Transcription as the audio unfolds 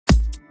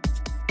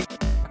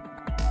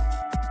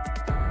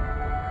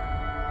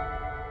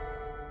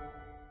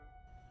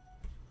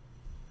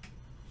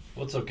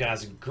What's up,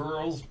 guys and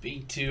girls?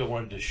 B2. I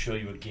wanted to show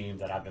you a game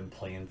that I've been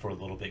playing for a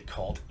little bit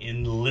called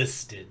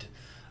Enlisted.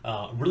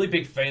 Really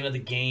big fan of the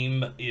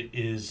game.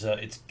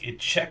 It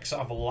checks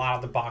off a lot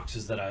of the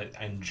boxes that I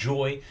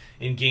enjoy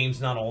in games,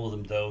 not all of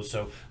them though.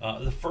 So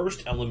the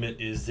first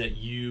element is that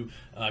you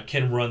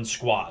can run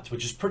squads,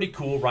 which is pretty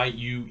cool, right?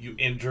 You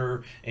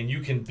enter and you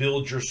can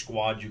build your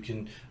squad. You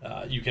can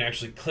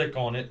actually click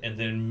on it and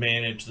then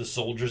manage the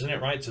soldiers in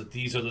it, right? So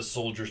these are the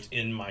soldiers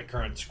in my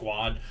current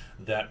squad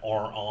that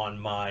are on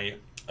my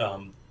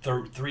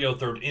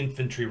 303rd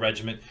Infantry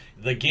Regiment.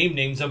 The game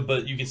names them,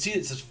 but you can see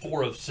it says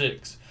 4 of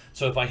 6.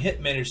 So if I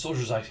hit manage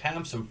soldiers, I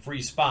have some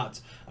free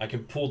spots. I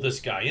can pull this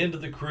guy into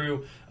the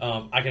crew.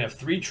 I can have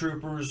 3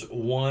 troopers,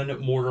 1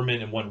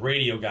 mortarman, and 1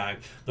 radio guy.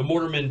 The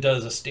mortarman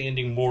does a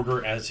standing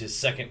mortar as his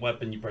second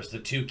weapon. You press the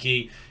 2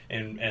 key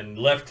and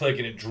left click,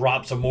 and it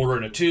drops a mortar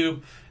in a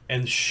tube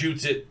and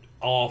shoots it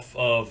off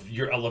of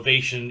your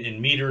elevation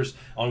in meters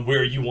on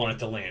where you want it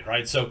to land,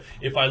 right? So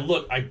if I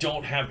look, I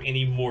don't have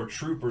any more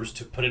troopers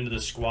to put into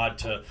the squad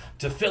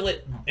to fill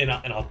it, and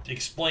I'll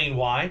explain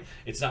why.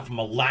 It's not from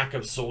a lack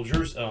of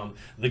soldiers.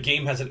 The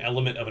game has an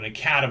element of an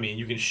academy, and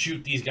you can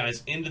shoot these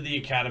guys into the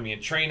academy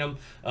and train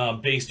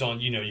them based on,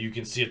 you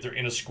can see if they're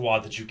in a squad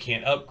that you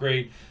can't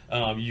upgrade.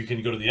 You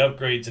can go to the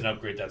upgrades and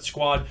upgrade that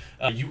squad.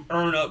 You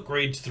earn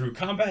upgrades through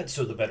combat,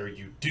 so the better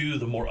you do,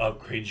 the more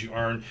upgrades you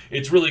earn.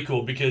 It's really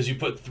cool because you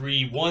put 3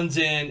 1s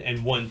in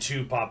and 1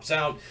 2 pops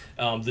out.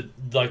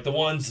 Like the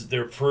ones,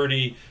 they're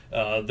pretty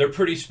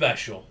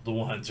special. The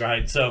ones,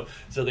 right? So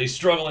they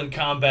struggle in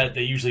combat.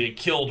 They usually get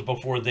killed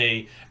before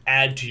they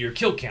add to your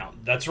kill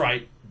count. That's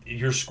right.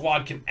 Your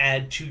squad can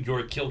add to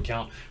your kill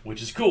count,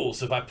 which is cool.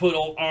 So if I put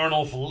old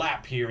Arnold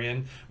Lapp here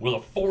in with a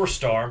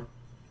 4-star.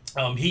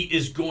 He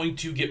is going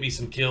to get me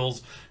some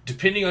kills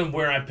depending on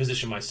where I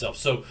position myself.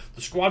 So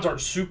the squads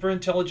aren't super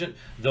intelligent.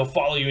 They'll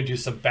follow you into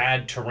some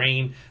bad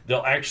terrain.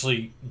 They'll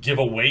actually give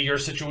away your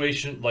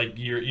situation, like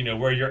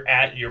where you're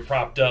at, you're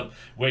propped up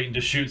waiting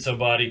to shoot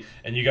somebody,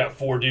 and you got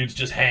 4 dudes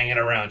just hanging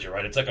around you,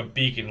 right? It's like a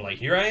beacon, like,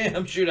 here I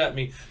am, shoot at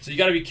me. So you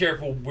got to be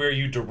careful where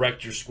you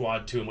direct your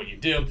squad to and what you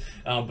do.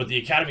 But the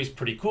academy is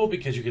pretty cool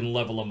because you can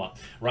level them up,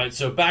 right?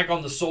 So back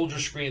on the soldier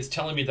screen, it's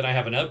telling me that I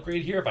have an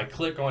upgrade here. If I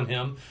click on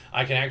him,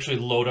 I can actually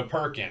load a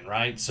perk in,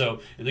 right?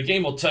 So the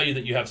game will tell you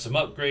that you have some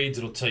upgrades.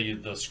 It'll tell you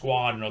the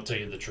squad, and it'll tell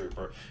you the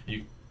trooper.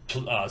 You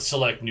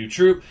select new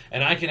troop,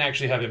 and I can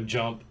actually have him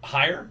jump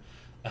higher,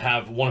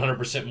 have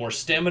 100% more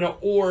stamina,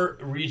 or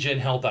regen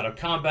health out of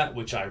combat,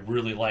 which I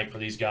really like for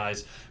these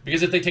guys,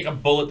 because if they take a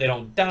bullet, they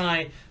don't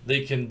die.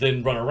 They can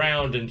then run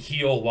around and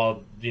heal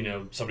while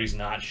somebody's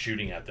not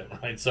shooting at them,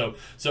 right? So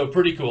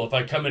pretty cool. If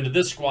I come into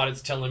this squad,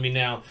 it's telling me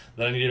now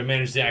that I need to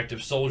manage the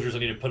active soldiers. I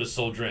need to put a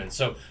soldier in.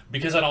 So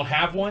because I don't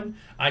have one,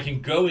 I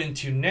can go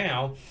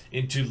into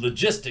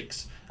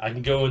logistics. I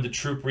can go into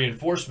troop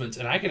reinforcements,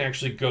 and I can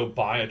actually go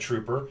buy a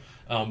trooper.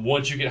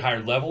 Once you get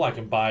higher level, I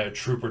can buy a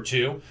trooper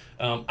too.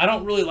 I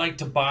don't really like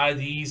to buy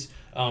these.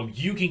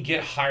 You can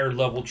get higher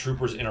level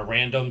troopers in a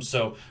random.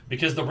 So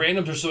because the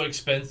randoms are so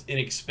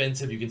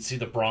inexpensive, you can see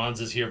the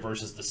bronzes here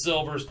versus the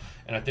silvers.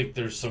 And I think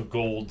there's some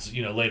golds,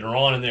 later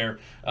on in there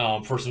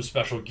for some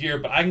special gear.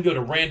 But I can go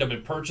to random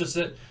and purchase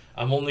it.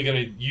 I'm only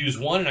going to use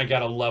one, and I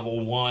got a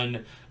level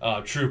 1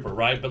 trooper,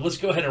 right? But let's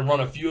go ahead and run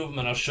a few of them,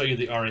 and I'll show you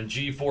the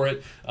RNG for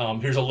it.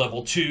 Here's a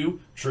level 2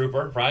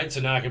 trooper, right?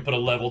 So now I can put a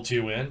level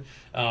 2 in.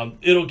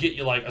 It'll get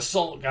you like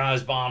assault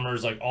guys,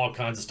 bombers, like all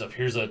kinds of stuff.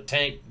 Here's a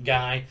tank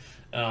guy,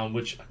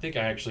 which I think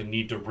I actually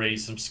need to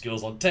raise some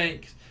skills on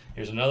tanks.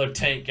 Here's another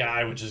tank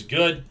guy, which is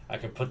good. I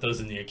can put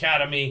those in the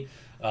academy,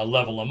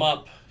 level them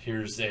up.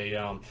 Here's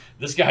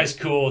this guy's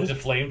cool. He's a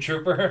flame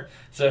trooper.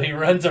 So he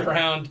runs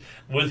around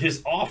with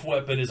his off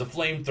weapon is a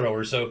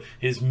flamethrower. So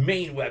his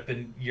main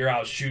weapon, you're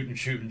out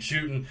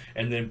shooting,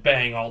 and then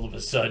bang, all of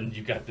a sudden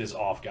you got this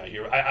off guy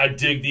here. I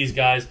dig these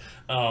guys.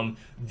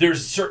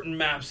 There's certain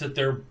maps that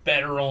they're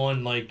better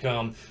on, like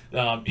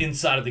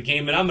inside of the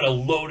game, and I'm going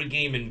to load a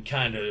game and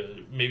kind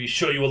of maybe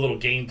show you a little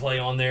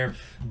gameplay on there.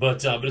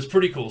 But it's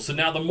pretty cool. So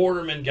now the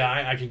mortarman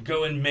guy, I can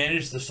go and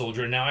manage the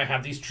soldier, and now I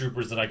have these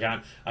troopers that I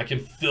got. I can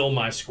fill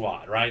my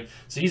squad, right?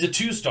 So he's a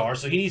 2-star,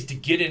 so he needs to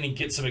get in and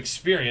get some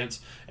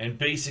experience and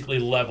basically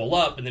level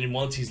up. And then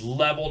once he's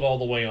leveled all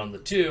the way on the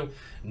 2,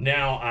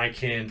 now I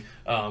can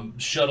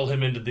shuttle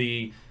him into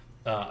the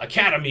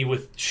academy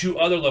with 2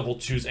 other level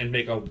 2s and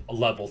make a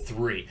level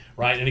 3,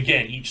 right? And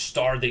again, each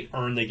star they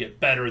earn, they get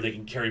better, they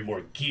can carry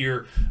more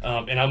gear,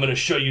 and I'm going to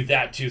show you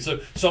that too. So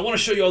I want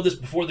to show you all this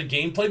before the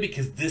gameplay,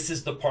 because this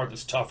is the part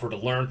that's tougher to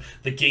learn.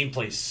 The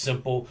gameplay is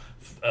simple.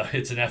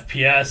 It's an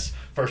FPS,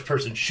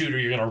 first-person shooter.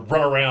 You're going to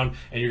run around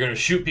and you're going to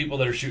shoot people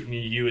that are shooting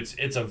you.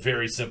 It's a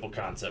very simple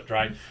concept,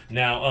 right?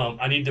 Now,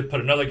 I need to put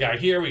another guy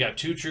here. We got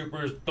 2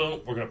 troopers.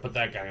 Boom. We're going to put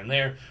that guy in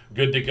there.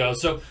 Good to go.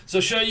 So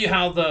show you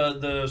how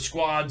the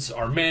squads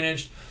are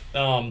managed.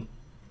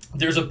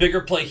 There's a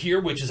bigger play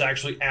here, which is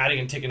actually adding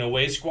and taking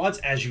away squads.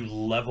 As you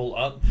level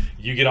up,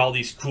 you get all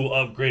these cool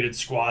upgraded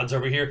squads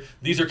over here.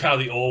 These are kind of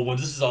the old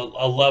ones. This is a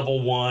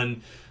level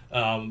 1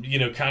 You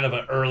know, kind of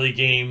an early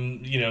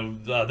game. You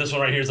know, this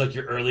one right here is like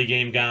your early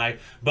game guy.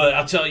 But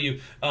I'll tell you,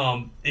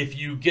 if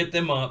you get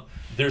them up,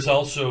 there's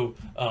also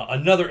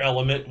another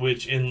element,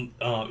 which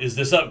is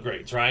this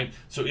upgrades, right?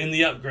 So in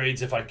the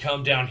upgrades, if I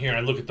come down here and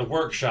I look at the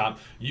workshop,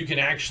 you can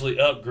actually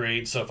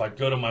upgrade. So if I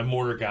go to my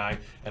mortar guy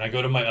and I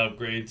go to my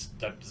upgrades,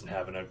 that doesn't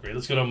have an upgrade.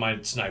 Let's go to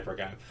my sniper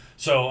guy.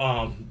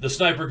 So the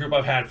sniper group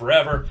I've had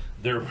forever.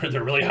 They're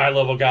really high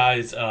level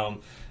guys.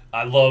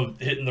 I love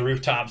hitting the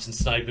rooftops and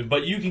sniping,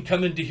 but you can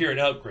come into here and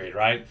upgrade,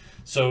 right?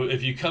 So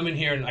if you come in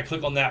here and I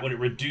click on that one, it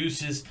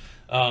reduces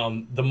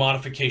the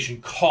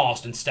modification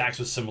cost and stacks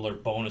with similar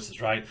bonuses,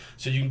 right?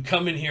 So you can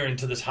come in here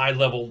into this high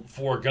level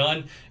 4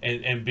 gun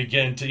and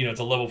begin to, you know,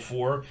 it's a level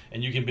 4,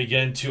 and you can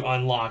begin to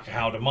unlock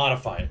how to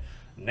modify it.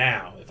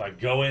 Now, if I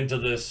go into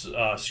this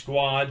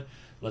squad,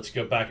 let's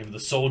go back into the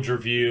soldier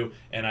view,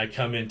 and I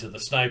come into the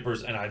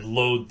snipers and I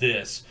load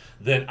this.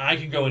 Then I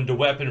can go into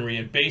weaponry,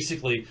 and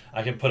basically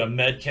I can put a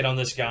med kit on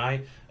this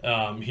guy.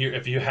 Here,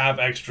 if you have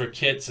extra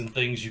kits and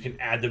things, you can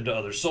add them to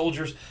other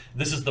soldiers.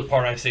 This is the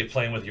part I say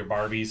playing with your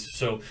Barbies.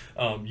 So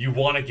you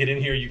want to get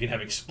in here. You can have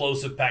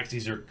explosive packs.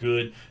 These are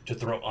good to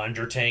throw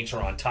under tanks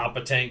or on top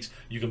of tanks.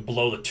 You can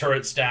blow the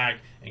turret stack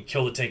and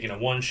kill the tank in a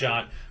one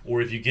shot.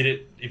 Or if you get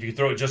it, if you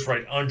throw it just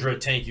right under a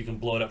tank, you can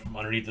blow it up from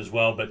underneath as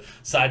well. But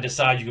side to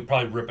side, you could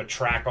probably rip a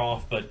track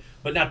off, but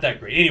not that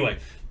great. Anyway,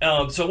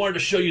 so I wanted to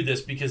show you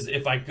this because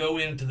if I go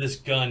into this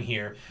gun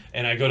here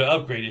and I go to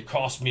upgrade, it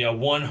costs me a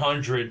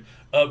 100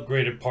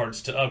 upgraded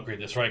parts to upgrade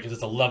this, right? Because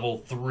it's a level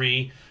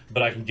 3,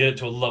 but I can get it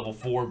to a level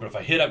 4. But if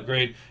I hit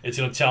upgrade, it's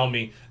going to tell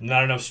me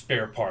not enough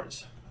spare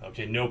parts.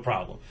 Okay, no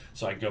problem.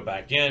 So I go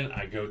back in,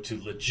 I go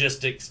to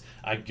logistics,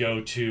 I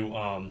go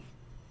to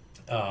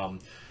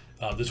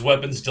this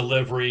weapons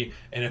delivery,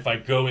 and if I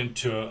go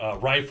into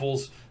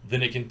rifles,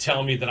 then it can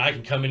tell me that I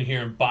can come in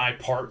here and buy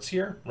parts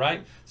here,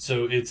 right?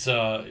 So it's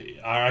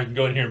I can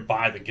go in here and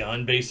buy the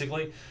gun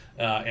basically,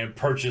 and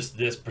purchase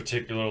this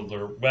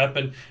particular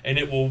weapon, and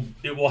it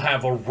will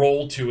have a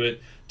roll to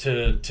it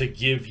to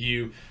give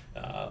you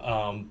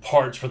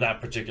parts for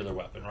that particular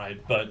weapon, right?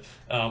 But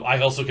I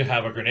also can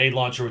have a grenade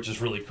launcher, which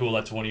is really cool.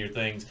 That's one of your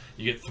things.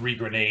 You get 3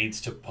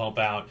 grenades to pump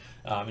out,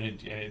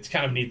 and it's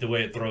kind of neat the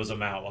way it throws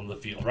them out on the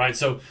field, right?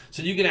 So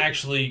you can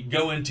actually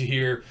go into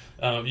here.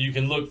 You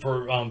can look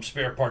for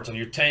spare parts on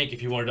your tank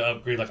if you wanted to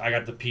upgrade. Like I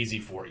got the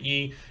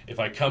PZ4E. If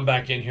I come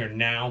back in here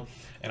now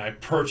and I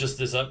purchase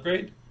this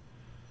upgrade,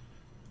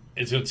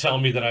 it's going to tell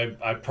me that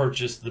I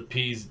purchased the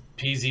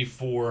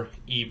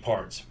PZ4E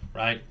parts,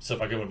 right? So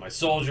if I go to my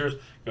soldiers,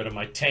 go to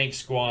my tank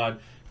squad,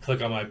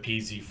 click on my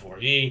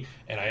PZ4E,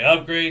 and I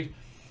upgrade,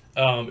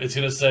 it's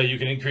going to say you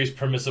can increase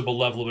permissible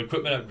level of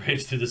equipment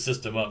upgrades through the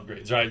system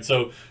upgrades, right?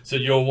 So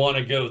you'll want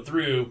to go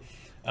through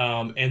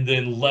and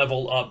then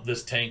level up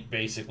this tank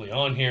basically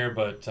on here,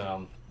 but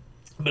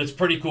it's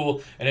pretty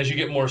cool. And as you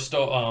get more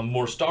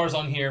stars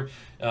on here,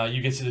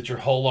 you can see that your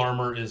hull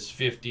armor is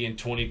 50 and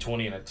 20,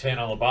 20, and a 10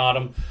 on the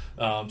bottom.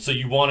 So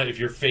you want to, if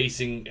you're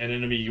facing an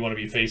enemy, you want to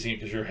be facing it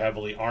because you're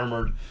heavily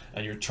armored,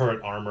 and your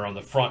turret armor on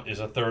the front is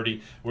a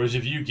 30. Whereas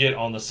if you get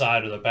on the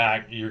side or the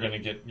back, you're gonna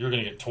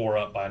get tore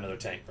up by another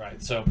tank,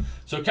 right? So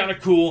kind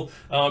of cool.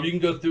 You can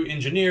go through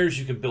engineers.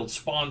 You can build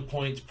spawn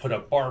points, put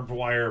up barbed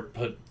wire,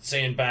 put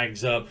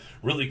sandbags up.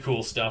 Really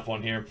cool stuff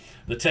on here.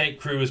 The tank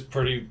crew is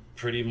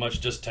pretty much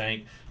just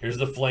tank. Here's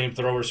the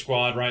flamethrower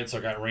squad, right? So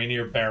I got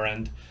Rainier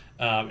Barrand.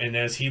 And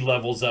as he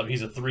levels up,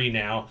 he's a 3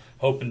 now,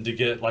 hoping to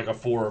get like a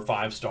 4 or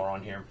 5 star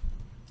on here.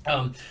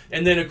 And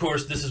then, of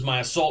course, this is my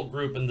assault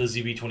group, and the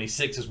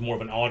ZB26 is more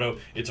of an auto.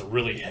 It's a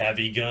really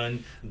heavy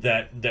gun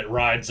that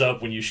rides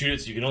up when you shoot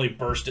it, so you can only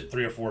burst it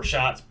 3 or 4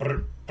 shots,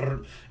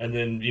 and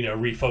then, you know,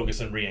 refocus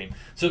and re-aim.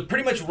 So it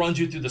pretty much runs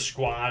you through the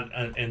squad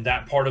and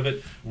that part of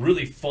it.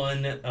 Really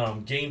fun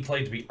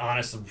gameplay, to be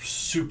honest. I'm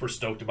super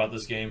stoked about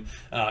this game.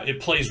 It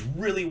plays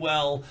really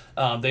well.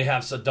 They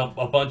have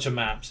a bunch of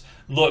maps.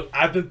 Look,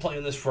 I've been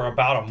playing this for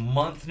about a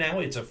month now.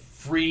 It's a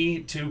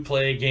free to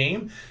play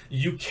game.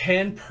 You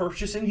can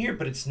purchase in here,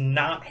 but it's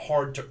not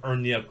hard to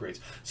earn the upgrades.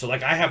 So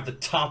like I have the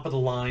top of the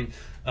line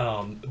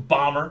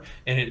bomber,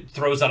 and it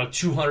throws out a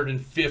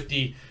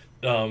 250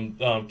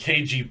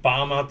 kg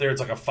bomb out there.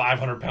 It's like a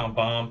 500-pound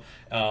bomb.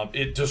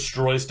 It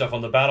destroys stuff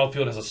on the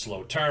battlefield. It has a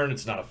slow turn.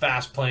 It's not a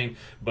fast plane,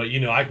 but you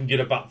know, I can get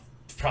about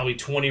probably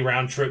 20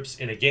 round trips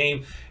in a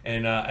game,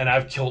 and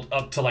I've killed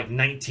up to like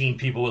 19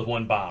 people with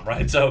 1 bomb,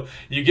 right? So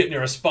you get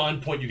near a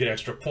spawn point, you get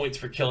extra points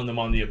for killing them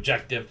on the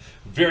objective.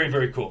 Very,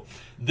 very cool.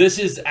 This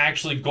is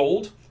actually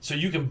gold, so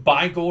you can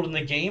buy gold in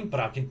the game, but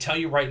I can tell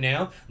you right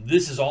now,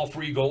 this is all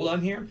free gold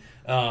on here.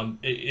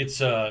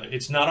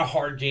 It's not a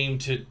hard game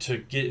to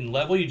get in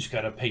level. You just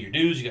gotta pay your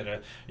dues.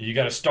 You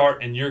gotta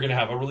start, and you're gonna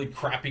have a really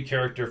crappy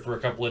character for a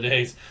couple of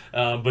days,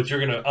 but you're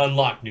gonna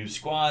unlock new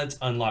squads,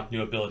 unlock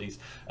new abilities.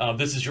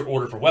 This is your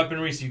order for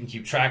weaponry, so you can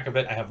keep track of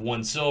it. I have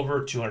 1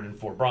 silver,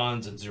 204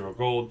 bronze, and 0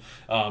 gold.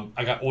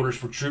 I got orders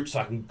for troops, so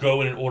I can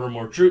go in and order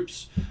more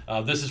troops.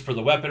 This is for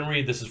the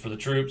weaponry. This is for the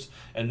troops,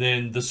 and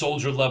then the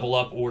soldier level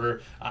up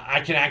order.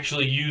 I can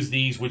actually use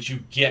these, which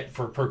you get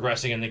for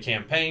progressing in the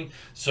campaign.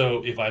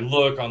 So if I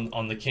look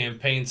on the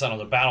campaign side, on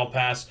the battle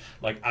pass,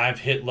 like I've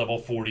hit level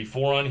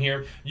 44 on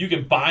here. You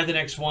can buy the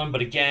next one,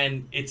 but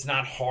again, it's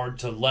not hard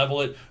to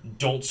level it.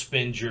 Don't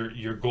spend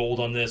your gold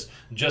on this.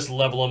 Just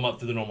level them up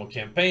through the normal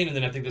campaign, and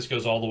then I think this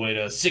goes all the way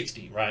to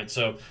 60, right?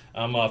 So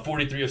I'm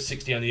 43 of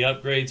 60 on the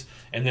upgrades,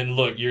 and then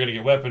look, you're gonna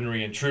get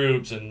weaponry and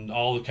troops and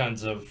all the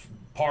kinds of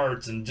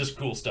parts and just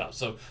cool stuff.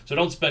 So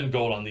don't spend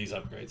gold on these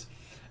upgrades.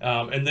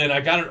 And then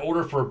I got an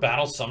order for a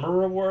battle summer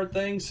reward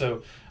thing,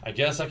 so I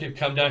guess I could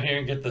come down here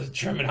and get the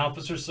German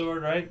officer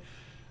sword, right?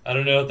 I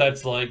don't know if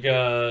that's like,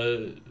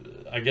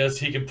 I guess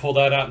he could pull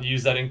that out and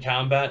use that in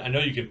combat. I know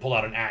you can pull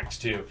out an axe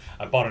too.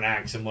 I bought an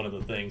axe in one of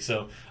the things.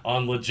 So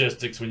on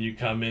logistics, when you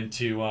come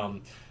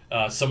into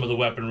some of the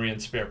weaponry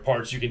and spare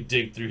parts, you can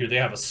dig through here. They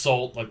have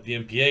assault like the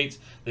MP8s.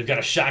 They've got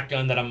a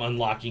shotgun that I'm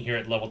unlocking here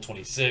at level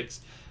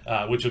 26.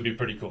 Which would be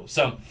pretty cool.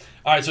 So,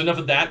 all right, so enough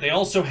of that. They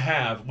also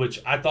have, which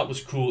I thought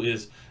was cool,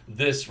 is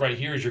this right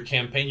here is your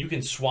campaign. You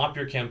can swap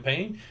your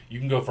campaign. You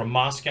can go from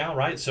Moscow,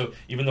 right? So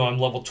even though I'm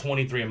level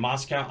 23 in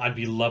Moscow, I'd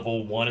be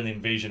level 1 in the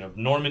invasion of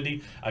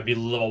Normandy. I'd be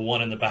level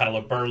 1 in the Battle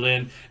of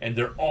Berlin. And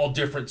they're all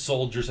different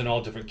soldiers and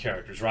all different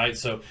characters, right?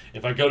 So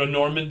if I go to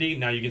Normandy,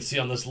 now you can see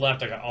on this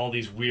left, I got all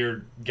these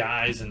weird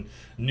guys and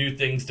new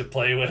things to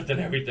play with and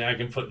everything. I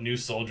can put new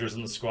soldiers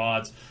in the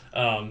squads.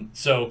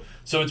 So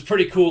it's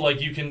pretty cool. Like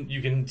you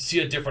can see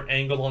a different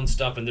angle on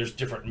stuff, and there's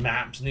different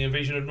maps in the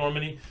invasion of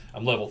Normandy.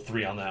 I'm level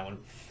 3 on that one.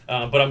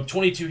 But I'm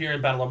 22 here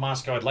in Battle of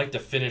Moscow. I'd like to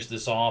finish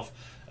this off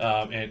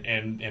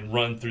and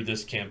run through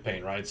this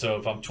campaign, right? So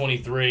if I'm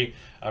 23,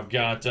 I've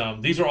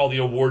got, these are all the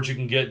awards you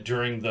can get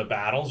during the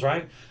battles,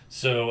 right?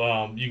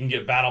 So you can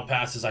get battle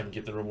passes. I can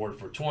get the reward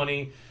for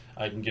 20.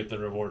 I can get the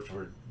reward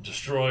for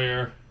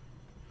destroyer.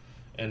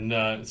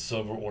 And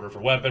silver order for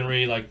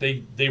weaponry. Like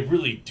they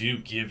really do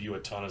give you a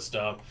ton of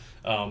stuff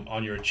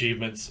on your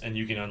achievements, and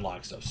you can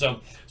unlock stuff.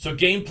 So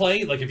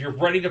gameplay, like if you're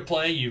ready to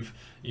play,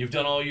 you've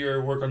done all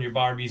your work on your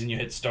Barbies and you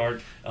hit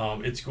start,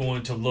 it's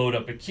going to load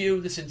up a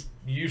queue. This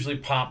usually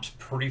pops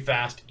pretty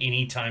fast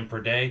any time per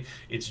day.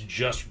 It's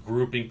just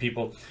grouping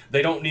people.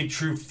 They don't need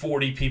true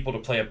 40 people to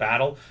play a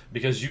battle,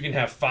 because you can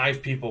have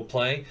 5 people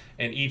play,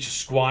 and each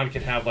squad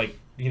can have like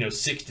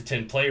 6 to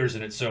 10 players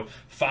in it. So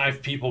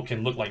 5 people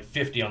can look like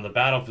 50 on the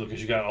battlefield,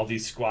 because you got all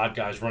these squad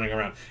guys running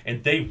around,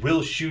 and they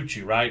will shoot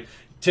you, right?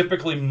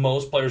 Typically,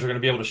 most players are going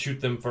to be able to shoot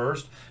them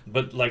first,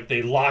 but like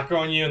they lock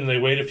on you and they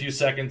wait a few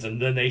seconds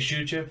and then they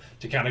shoot you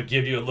to kind of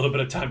give you a little bit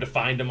of time to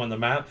find them on the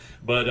map.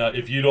 But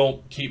if you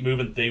don't keep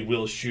moving, they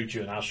will shoot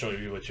you, and I'll show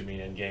you what you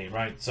mean in game,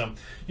 right? So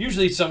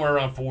usually somewhere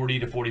around 40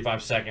 to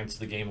 45 seconds,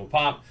 the game will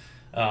pop.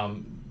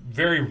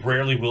 Very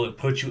rarely will it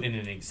put you in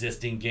an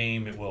existing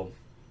game. It will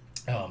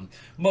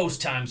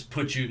most times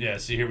put you, yeah,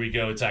 see here we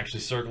go, it's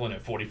actually circling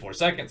at 44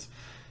 seconds.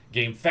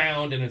 Game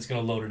found, and it's going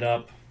to load it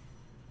up.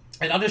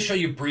 And I'll just show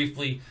you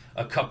briefly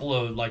a couple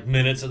of like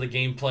minutes of the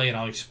gameplay, and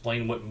I'll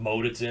explain what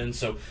mode it's in.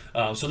 So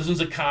this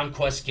one's a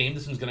conquest game.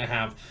 This one's going to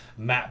have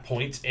map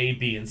points A,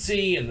 B, and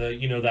C, and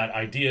that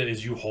idea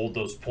is you hold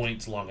those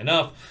points long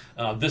enough.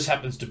 This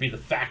happens to be the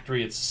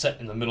factory. It's set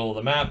in the middle of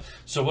the map.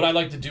 So what I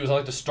like to do is I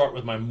like to start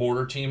with my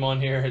mortar team on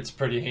here. It's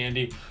pretty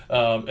handy,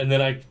 and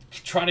then I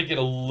try to get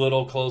a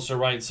little closer,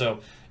 right?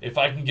 So if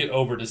I can get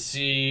over to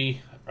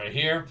C right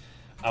here,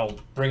 I'll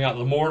bring out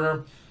the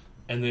mortar,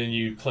 and then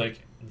you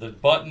click the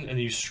button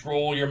and you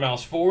scroll your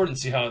mouse forward and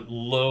see how it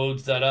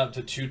loads that up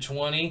to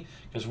 220,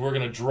 because we're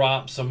going to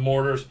drop some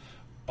mortars.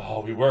 Oh,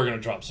 we were going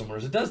to drop some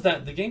mortars. It does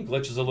that. The game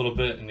glitches a little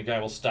bit and the guy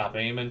will stop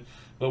aiming,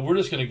 but we're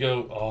just going to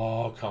go.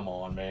 Oh, come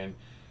on, man.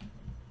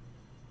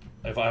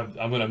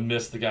 I'm going to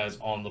miss the guys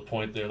on the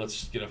point there. Let's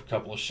just get a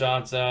couple of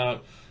shots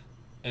out.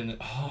 And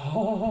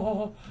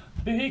oh,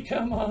 B,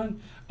 come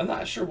on. I'm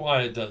not sure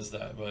why it does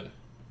that, but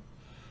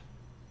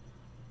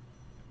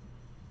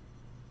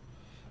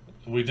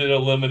we did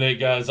eliminate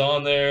guys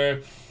on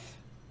there.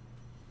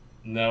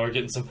 Now we're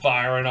getting some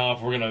firing off.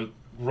 We're going to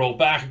roll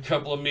back a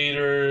couple of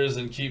meters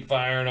and keep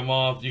firing them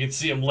off. You can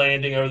see them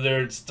landing over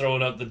there. It's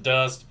throwing up the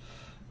dust.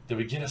 Did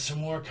we get us some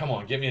more? Come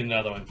on, get me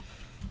another one.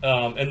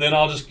 And then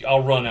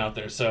I'll run out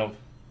there. So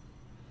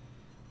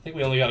I think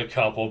we only got a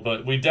couple,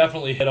 but we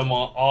definitely hit them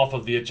off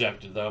of the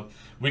objective, though.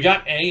 We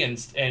got A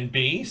and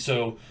B,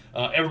 so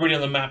everybody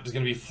on the map is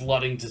going to be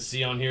flooding to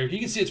C on here. You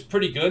can see it's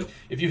pretty good.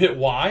 If you hit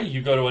Y,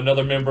 you go to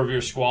another member of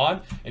your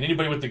squad, and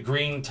anybody with the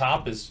green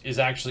top is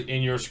actually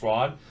in your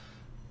squad.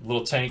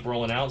 Little tank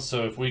rolling out.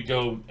 So if we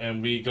go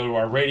to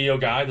our radio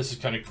guy, this is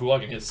kind of cool. I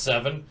can hit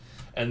 7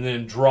 and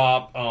then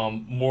drop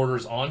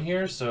mortars on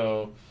here.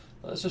 So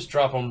let's just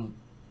drop them.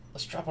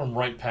 Let's drop them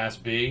right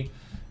past B.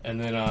 And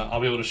then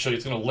I'll be able to show you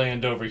it's going to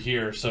land over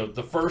here. So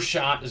the first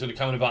shot is going to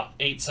come in about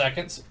 8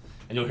 seconds.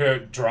 And you'll hear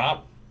it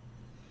drop.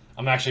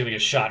 I'm actually going to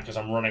get shot because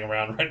I'm running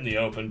around right in the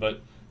open.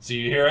 But so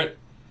you hear it.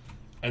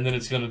 And then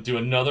it's going to do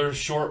another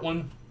short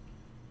one.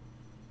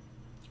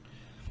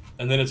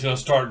 And then it's going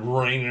to start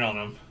raining on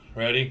them.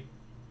 Ready?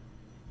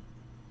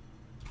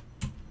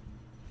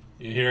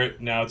 You hear it?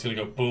 Now it's going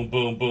to go boom,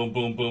 boom, boom,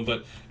 boom, boom.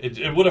 But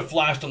it would have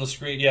flashed on the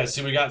screen. Yeah,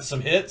 see we got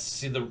some hits.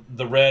 See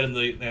the red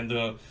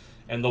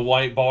and the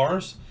white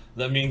bars.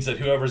 that means that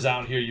whoever's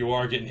out here, you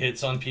are getting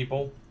hits on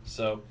people.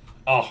 So,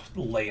 oh,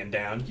 laying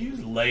down. You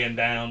laying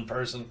down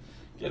person.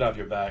 Get off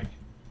your back.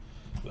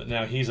 But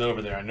now he's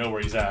over there. I know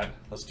where he's at.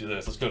 Let's do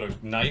this. Let's go to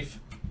knife.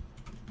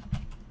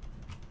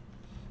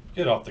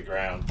 Get off the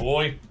ground,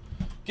 boy.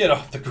 Get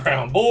off the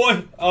ground,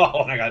 boy.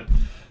 Oh, my God.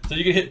 So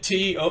you can hit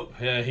T. Oh,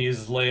 yeah,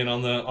 he's laying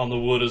on the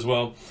wood as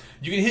well.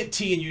 You can hit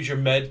T and use your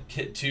med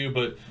kit too,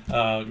 but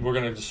we're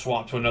going to just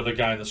swap to another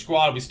guy in the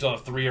squad. We still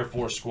have 3 or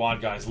 4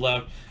 squad guys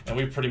left, and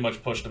we pretty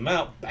much pushed them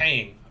out.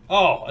 Bang.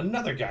 Oh,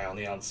 another guy on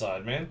the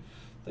outside, man.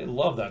 They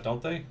love that,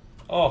 don't they?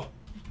 Oh.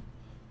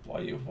 Why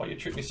you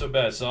treat me so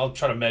bad? So I'll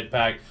try to med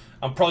pack.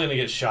 I'm probably gonna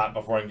get shot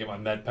before I can get my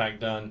med pack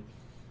done.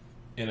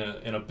 In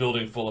a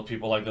building full of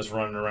people like this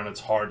running around, it's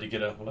hard to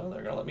get a. Well,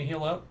 they're gonna let me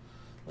heal up.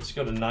 Let's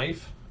go to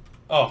knife.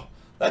 Oh,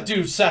 that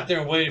dude sat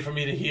there and waited for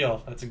me to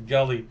heal. That's a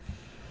gully.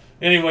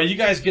 Anyway, you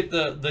guys get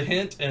the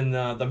hint, and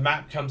the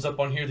map comes up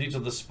on here. These are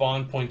the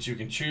spawn points you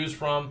can choose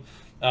from.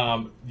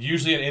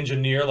 Usually an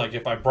engineer, like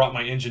if I brought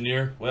my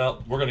engineer,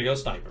 well, we're gonna go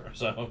sniper.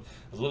 So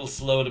it's a little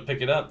slow to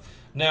pick it up.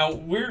 Now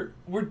we're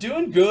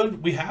doing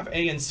good. We have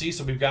A and C,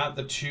 so we've got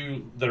the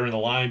 2 that are in the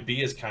line.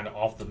 B is kind of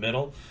off the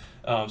middle.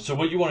 So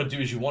what you want to do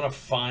is you want to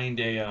find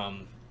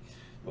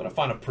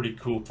a pretty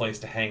cool place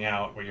to hang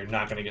out where you're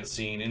not going to get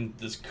seen in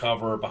this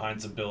cover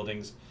behind some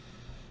buildings.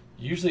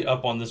 Usually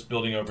up on this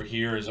building over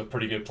here is a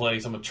pretty good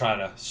place. I'm gonna try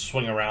to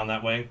swing around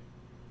that way.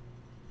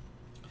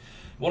 You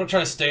want to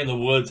try to stay in the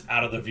woods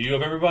out of the view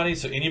of everybody,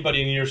 so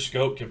anybody in your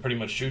scope can pretty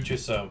much shoot you.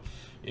 So,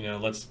 you know,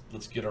 let's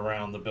get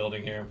around the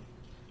building here.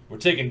 We're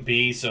taking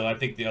B, so I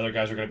think the other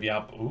guys are going to be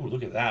out. Ooh,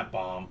 look at that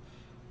bomb.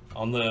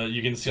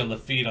 You can see on the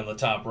feed on the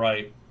top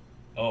right.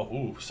 Oh,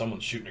 ooh,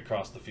 someone's shooting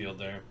across the field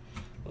there.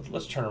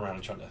 Let's turn around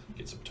and try to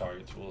get some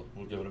targets.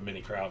 We'll give it a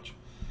mini crouch.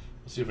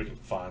 Let's see if we can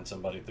find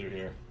somebody through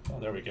here. Oh,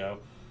 there we go.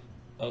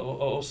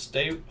 Oh,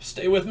 stay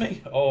with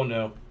me. Oh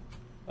no.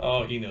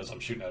 Oh, he knows I'm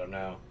shooting at him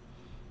now.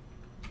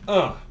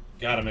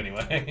 Got him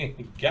anyway.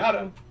 Got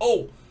him.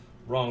 Oh,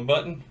 wrong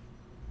button.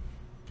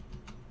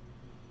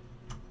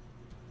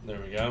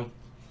 There we go.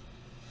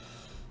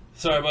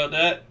 Sorry about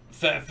that.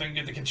 Fat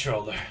finger the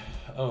controller.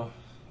 Oh.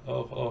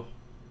 So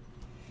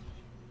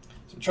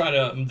I'm trying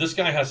to. This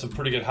guy has some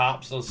pretty good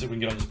hops. So let's see if we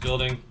can get on this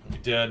building. We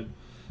did.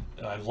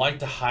 I'd like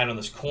to hide on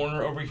this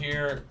corner over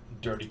here.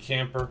 Dirty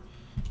camper.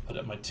 Put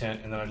up my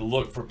tent, and then I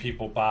look for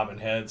people bobbing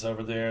heads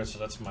over there. So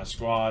that's my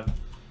squad.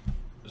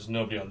 There's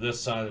nobody on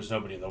this side. There's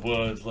nobody in the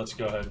woods. Let's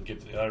go ahead and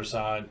get to the other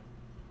side.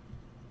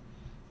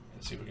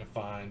 And see if we can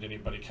find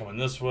anybody coming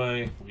this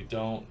way. We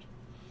don't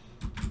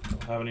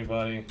have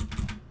anybody.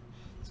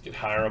 Get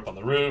higher up on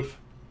the roof.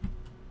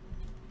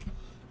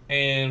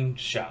 And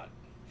shot.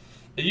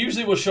 It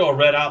usually will show a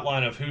red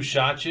outline of who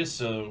shot you,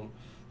 so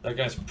that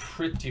guy's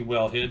pretty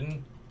well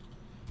hidden.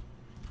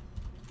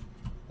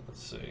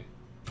 Let's see.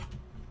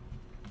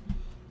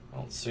 I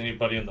don't see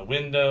anybody in the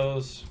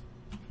windows.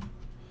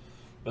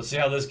 But see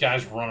how this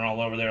guy's running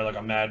all over there like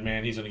a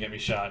madman? He's going to get me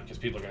shot because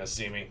people are going to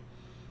see me.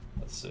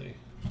 Let's see.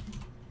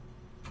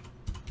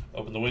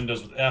 Open the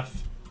windows with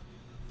F.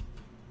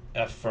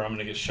 F for I'm going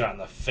to get shot in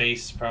the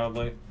face,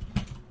 probably.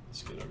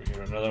 Let's get over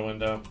here to another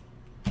window.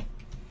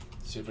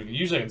 See if we can.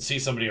 Usually I can see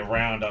somebody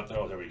around out there.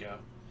 Oh, there we go.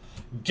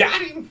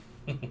 Got him!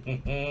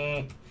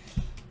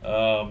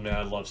 Oh, man,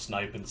 I love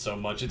sniping so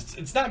much.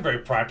 It's not very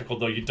practical,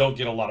 though. You don't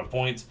get a lot of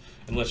points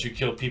unless you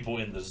kill people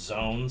in the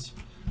zones.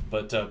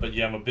 But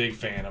yeah, I'm a big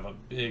fan. I'm a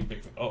big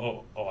fan.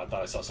 Oh, I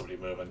thought I saw somebody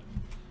moving.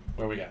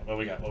 What we got?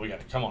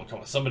 Come on.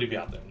 Somebody be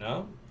out there.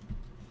 No?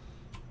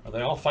 Are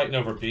they all fighting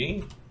over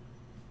B?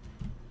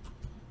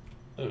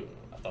 Ooh,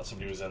 I thought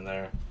somebody was in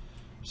there.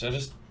 So I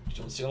just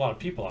don't see a lot of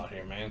people out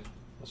here, man.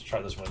 Let's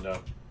try this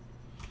window.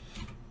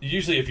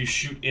 Usually if you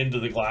shoot into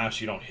the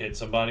glass, you don't hit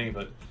somebody,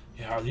 but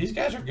yeah, these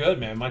guys are good,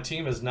 man. My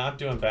team is not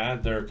doing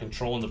bad. They're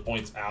controlling the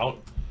points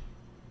out.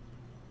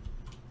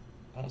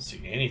 I don't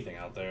see anything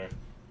out there.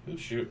 Who's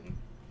shooting?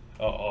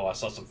 Oh, I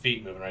saw some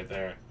feet moving right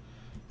there.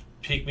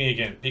 Peek me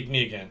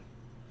again.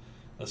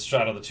 Let's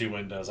try to the 2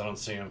 windows. I don't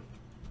see him.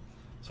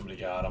 Somebody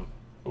got him.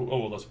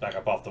 Oh, let's back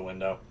up off the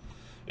window.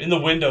 In the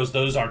windows,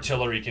 those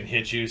artillery can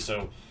hit you,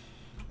 so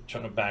I'm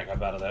trying to back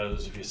up out of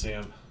those if you see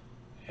them.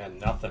 Yeah,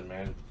 nothing,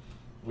 man.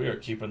 We are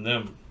keeping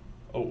them.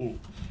 Oh,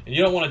 and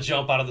you don't want to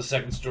jump out of the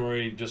 2nd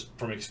story just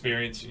from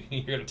experience.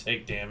 You're going to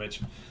take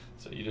damage,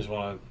 so you just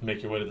want to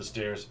make your way to the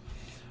stairs.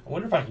 I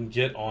wonder if I can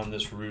get on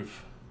this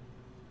roof,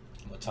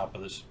 on the top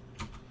of this.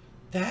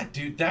 That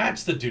dude,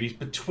 that's the dude. He's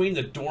between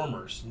the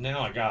dormers.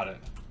 Now I got it.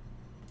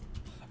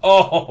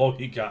 Oh,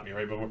 he got me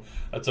right before.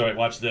 That's all right.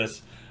 Watch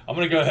this. I'm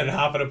going to go ahead and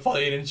hop in a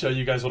plane and show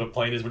you guys what a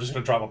plane is. We're just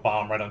going to drop a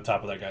bomb right on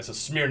top of that guy. So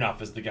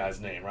Smirnoff is the guy's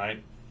name,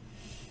 right?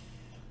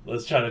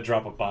 Let's try to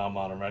drop a bomb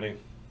on him. Ready?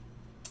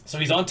 So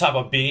he's on top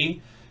of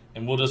B,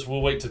 and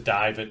we'll wait to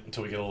dive it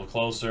until we get a little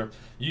closer.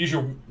 Use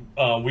your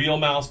wheel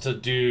mouse to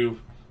do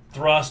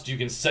thrust. You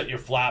can set your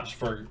flaps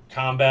for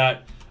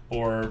combat,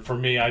 or for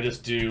me, I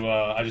just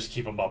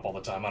keep them up all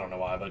the time. I don't know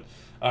why, but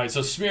all right.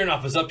 So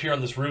Smirnoff is up here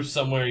on this roof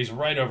somewhere. He's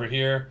right over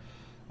here.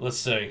 Let's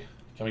see.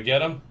 Can we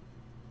get him?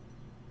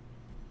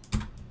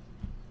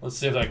 Let's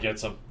see if that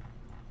gets him.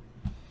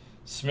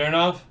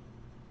 Smirnov.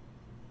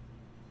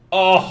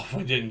 Oh,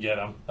 we didn't get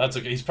him. That's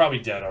okay. He's probably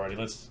dead already.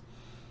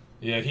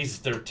 Yeah, he's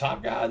their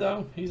top guy,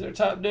 though. He's their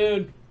top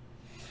dude.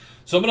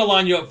 So I'm going to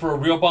line you up for a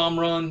real bomb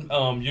run.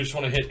 You just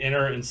want to hit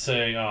enter and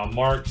say,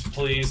 marks,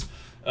 please.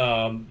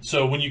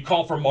 So when you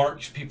call for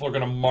marks, people are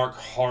going to mark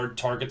hard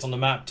targets on the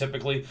map.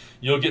 Typically,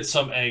 you'll get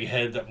some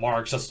egghead that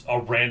marks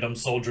a random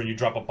soldier and you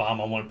drop a bomb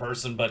on one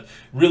person. But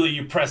really,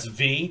 you press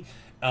V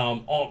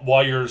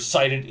while you're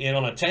sighted in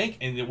on a tank,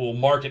 and it will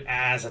mark it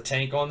as a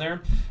tank on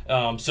there.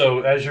 So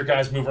as your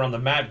guys move around the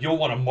map, you'll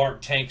want to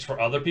mark tanks for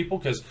other people,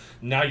 because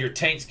now your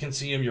tanks can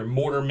see them, your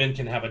mortarmen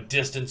can have a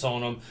distance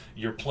on them,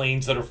 your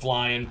planes that are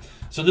flying.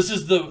 So this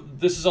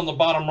is on the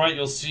bottom right.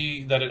 You'll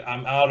see that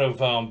I'm out of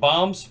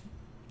bombs.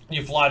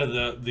 You fly to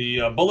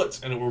the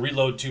bullets, and it will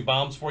reload 2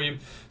 bombs for you.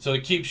 So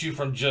it keeps you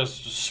from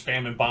just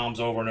spamming bombs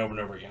over and over and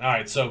over again. All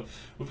right, so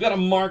we've got a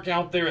mark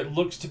out there. It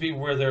looks to be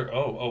where they're...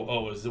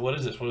 what is this?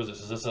 What is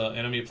this? Is this an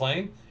enemy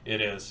plane?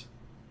 It is.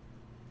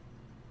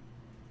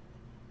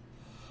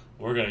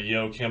 We're going to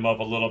yoke him up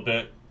a little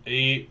bit.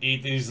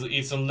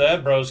 Eat some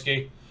lead,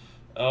 broski.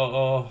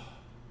 Oh.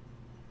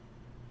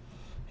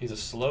 He's a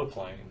slow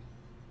plane.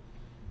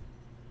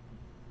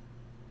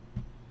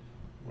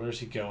 Where's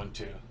he going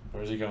to?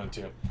 Where's he going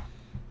to?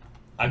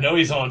 I know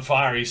he's on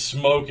fire. He's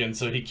smoking,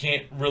 so he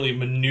can't really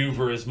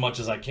maneuver as much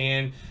as I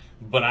can.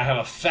 But I have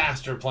a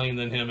faster plane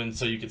than him, and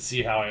so you can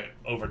see how I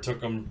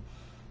overtook him.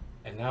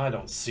 And now I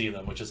don't see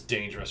them, which is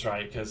dangerous,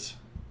 right? Because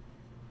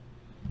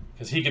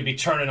he could be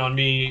turning on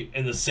me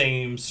in the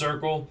same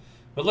circle.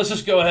 But let's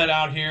just go ahead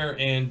out here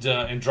and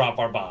drop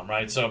our bomb,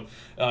 right? So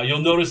you'll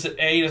notice that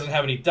A doesn't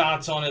have any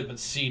dots on it, but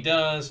C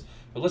does.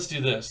 But let's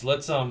do this.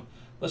 Let's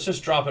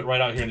just drop it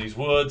right out here in these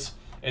woods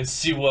and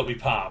see what we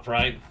pop,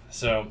 right?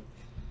 So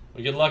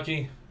we get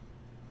lucky.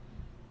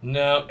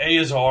 No, A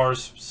is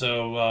ours,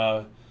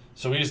 so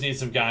we just need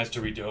some guys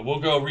to redo it. We'll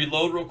go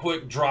reload real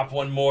quick, drop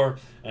one more,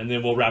 and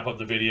then we'll wrap up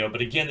the video.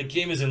 But again, the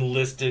game is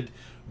Enlisted.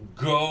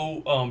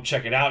 Go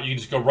check it out. You can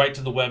just go right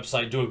to the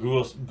website, do a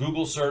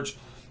Google search.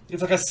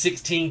 It's like a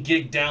 16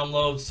 gig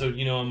download, so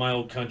you know, in my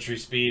old country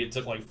speed, it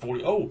took like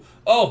 40.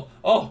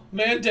 Oh,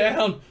 man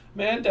down,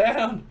 man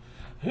down.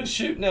 Who's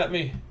shooting at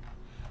me?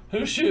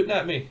 Who's shooting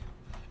at me?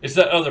 It's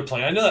that other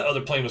plane. I know that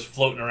other plane was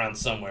floating around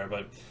somewhere,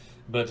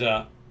 but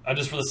I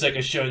just, for the sake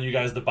of showing you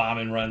guys the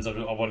bombing runs, I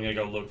wasn't gonna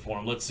go look for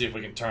him. Let's see if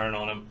we can turn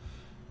on him,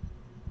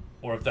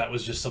 or if that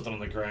was just something on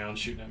the ground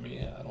shooting at me.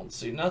 Yeah, I don't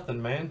see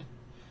nothing, man.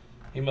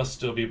 He must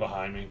still be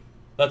behind me.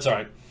 That's all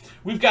right.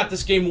 We've got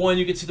this game won.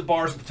 You can see the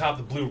bars at the top,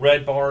 the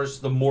blue-red bars.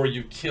 The more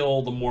you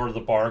kill, the more the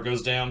bar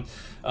goes down.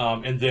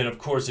 And then, of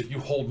course, if you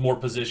hold more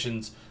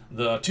positions,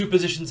 the 2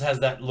 positions has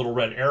that little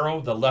red arrow,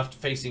 the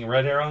left-facing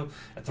red arrow.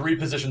 And 3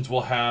 positions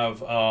will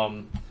have...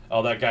 oh,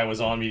 that guy was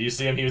on me. Do you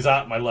see him? He was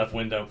out my left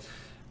window.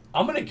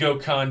 I'm gonna go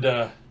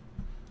kinda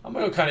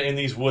in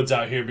these woods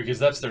out here, because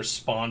that's their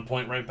spawn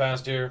point right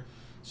past here.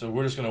 So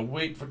we're just gonna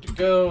wait for it to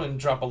go and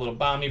drop a little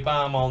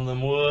bomb on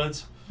them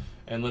woods,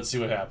 and let's see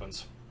what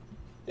happens.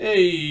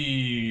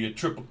 Hey, a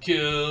triple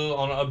kill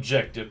on an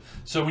objective.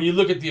 So when you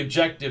look at the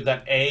objective,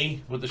 that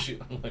A with the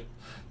shoot, I'm like,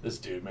 this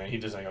dude, man, he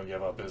just ain't gonna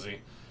give up, is he?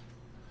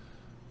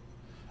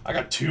 I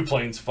got 2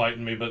 planes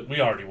fighting me, but we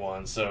already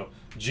won, so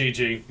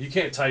GG. You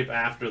can't type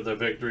after the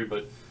victory,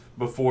 but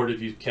before it,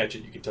 if you catch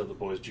it, you can tell the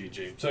boys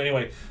GG. So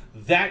anyway,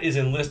 that is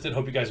Enlisted.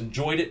 Hope you guys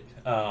enjoyed it,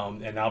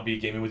 and I'll be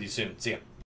gaming with you soon. See ya.